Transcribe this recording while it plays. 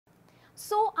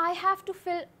So I have to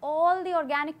fill all the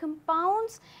organic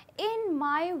compounds in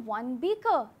my one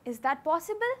beaker. Is that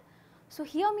possible? So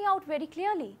hear me out very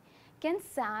clearly. Can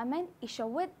SAM and ISHA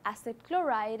with acid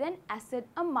chloride and acid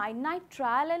amide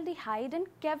nitrile aldehyde and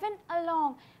Kevin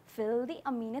along fill the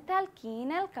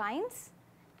aminethalkene alkynes?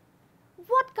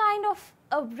 What kind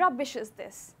of rubbish is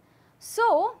this?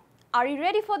 So, are you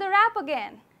ready for the rap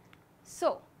again?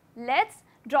 So, let's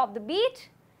drop the beat.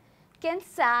 Can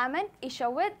SAM and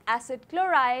ISHA with acid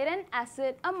chloride and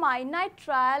acid amide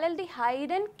nitrile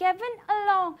aldehyde and Kevin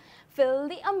along fill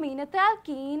the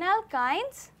aminethalkene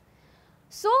alkynes?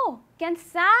 So, can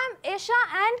Sam, Isha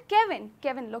and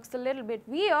Kevin looks a little bit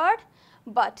weird,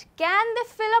 but can they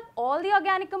fill up all the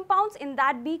organic compounds in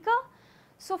that beaker?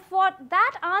 So, for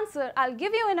that answer, I'll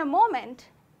give you in a moment.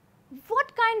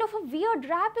 What kind of a weird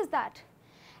rap is that?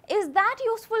 Is that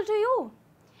useful to you?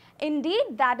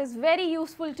 Indeed, that is very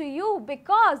useful to you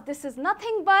because this is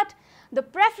nothing but the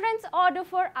preference order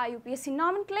for IUPAC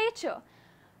nomenclature.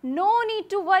 No need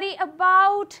to worry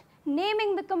about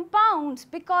naming the compounds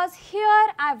because here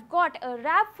I've got a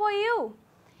rap for you.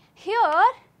 Here,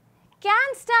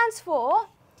 CAN stands for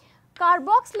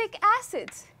carboxylic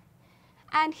acids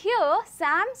and here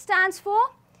SAM stands for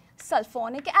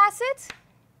sulfonic acids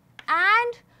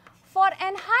and for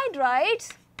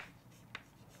anhydrides,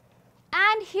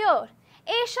 and here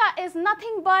ASHA is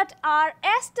nothing but our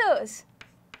esters.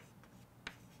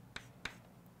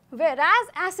 Whereas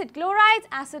acid chlorides,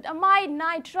 acid amide,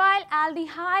 nitrile,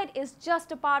 aldehyde is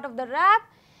just a part of the rap.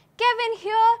 Kevin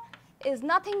here is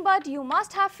nothing but, you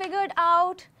must have figured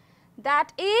out,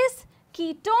 that is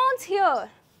ketones here.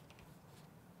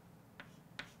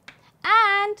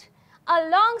 And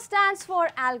along stands for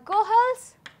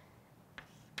alcohols,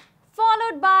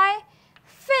 followed by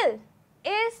phil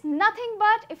is nothing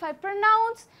but, if I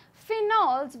pronounce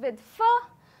phenols with F,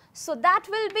 so that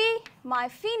will be my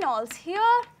phenols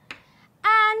here.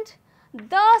 And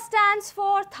the stands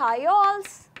for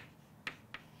thiols.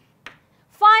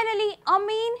 Finally,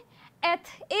 amine,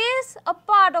 eth is a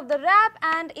part of the rap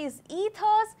and is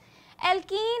ethers,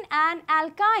 alkene and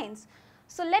alkynes.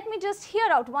 So let me just hear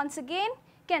out once again.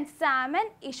 Can SAM and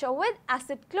ISHA with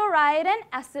acid chloride and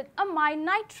acid amide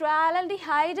nitrile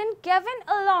aldehyde and Kevin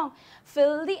along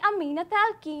fill the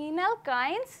aminethalkene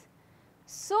alkynes?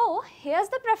 So here's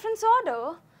the preference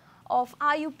order of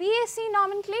IUPAC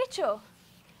nomenclature.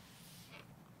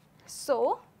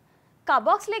 So,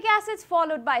 carboxylic acids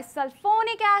followed by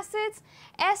sulfonic acids,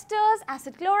 esters,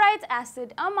 acid chlorides,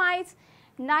 acid amides,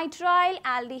 nitrile,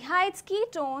 aldehydes,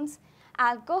 ketones,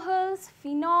 alcohols,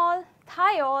 phenol,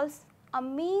 thiols,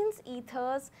 amines,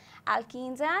 ethers,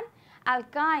 alkenes and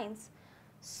alkynes.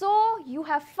 So, you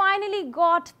have finally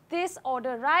got this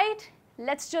order right.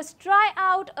 Let's just try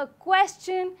out a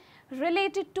question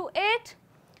related to it,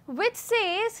 which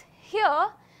says here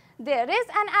there is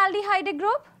an aldehyde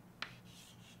group,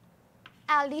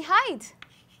 aldehydes,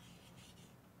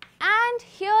 and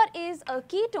here is a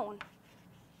ketone.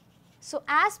 So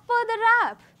as per the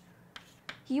rap,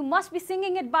 you must be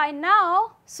singing it by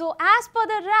now. So as per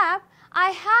the rap, I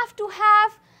have to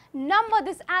have number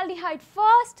this aldehyde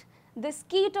first, this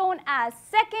ketone as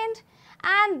second,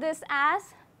 and this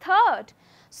as third.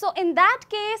 So in that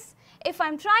case, if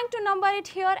I'm trying to number it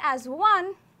here as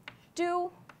 1,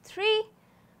 2, 3,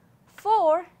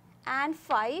 4 and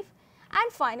 5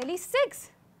 and finally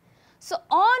 6. So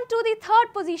on to the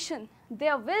third position,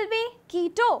 there will be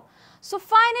keto. So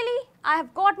finally, I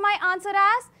have got my answer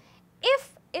as,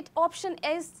 if it option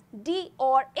is D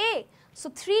or A. So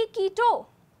 3 keto,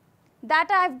 that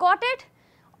I have got it.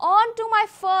 On to my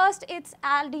first, it's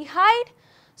aldehyde.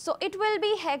 So it will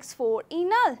be hex 4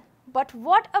 enol. But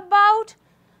what about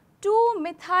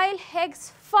 2-methyl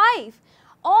hex 5?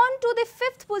 On to the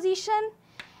fifth position,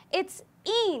 it's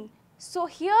ene. So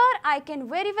here I can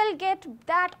very well get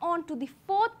that on to the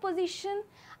fourth position.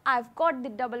 I've got the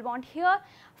double bond here.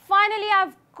 Finally,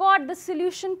 I've got the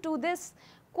solution to this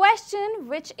question,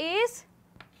 which is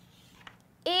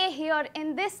A here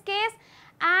in this case,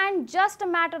 and just a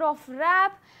matter of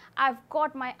rap, I've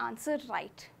got my answer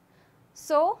right.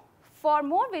 So for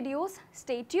more videos,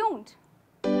 stay tuned.